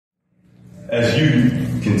As you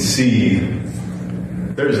can see,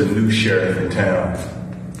 there's a new sheriff in town.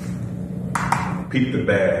 Peep the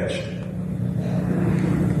badge.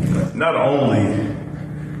 Not only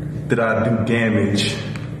did I do damage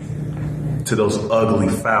to those ugly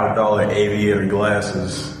 $5 aviator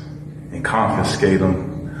glasses and confiscate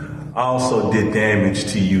them, I also did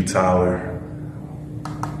damage to you, Tyler,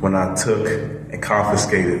 when I took and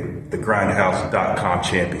confiscated the Grindhouse.com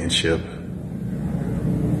championship.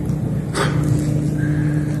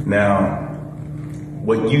 Now,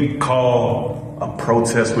 what you call a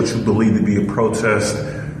protest, what you believe to be a protest,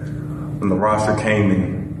 when the roster came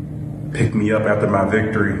and picked me up after my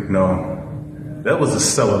victory, no, that was a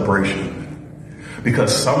celebration.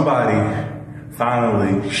 Because somebody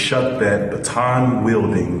finally shut that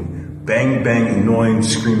baton-wielding, bang-bang, annoying,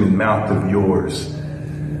 screaming mouth of yours.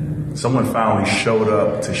 Someone finally showed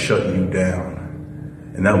up to shut you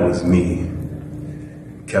down. And that was me,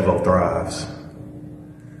 Kevo Thrives.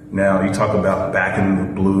 Now, you talk about backing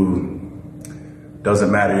the blue.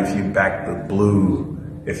 Doesn't matter if you back the blue,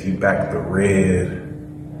 if you back the red,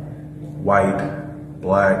 white,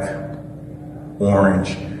 black,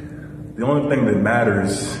 orange. The only thing that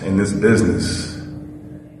matters in this business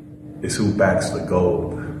is who backs the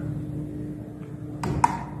gold.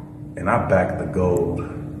 And I back the gold.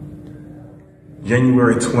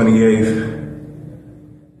 January 28th,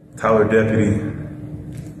 Tyler Deputy,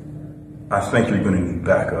 I think you're going to need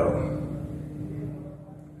backup.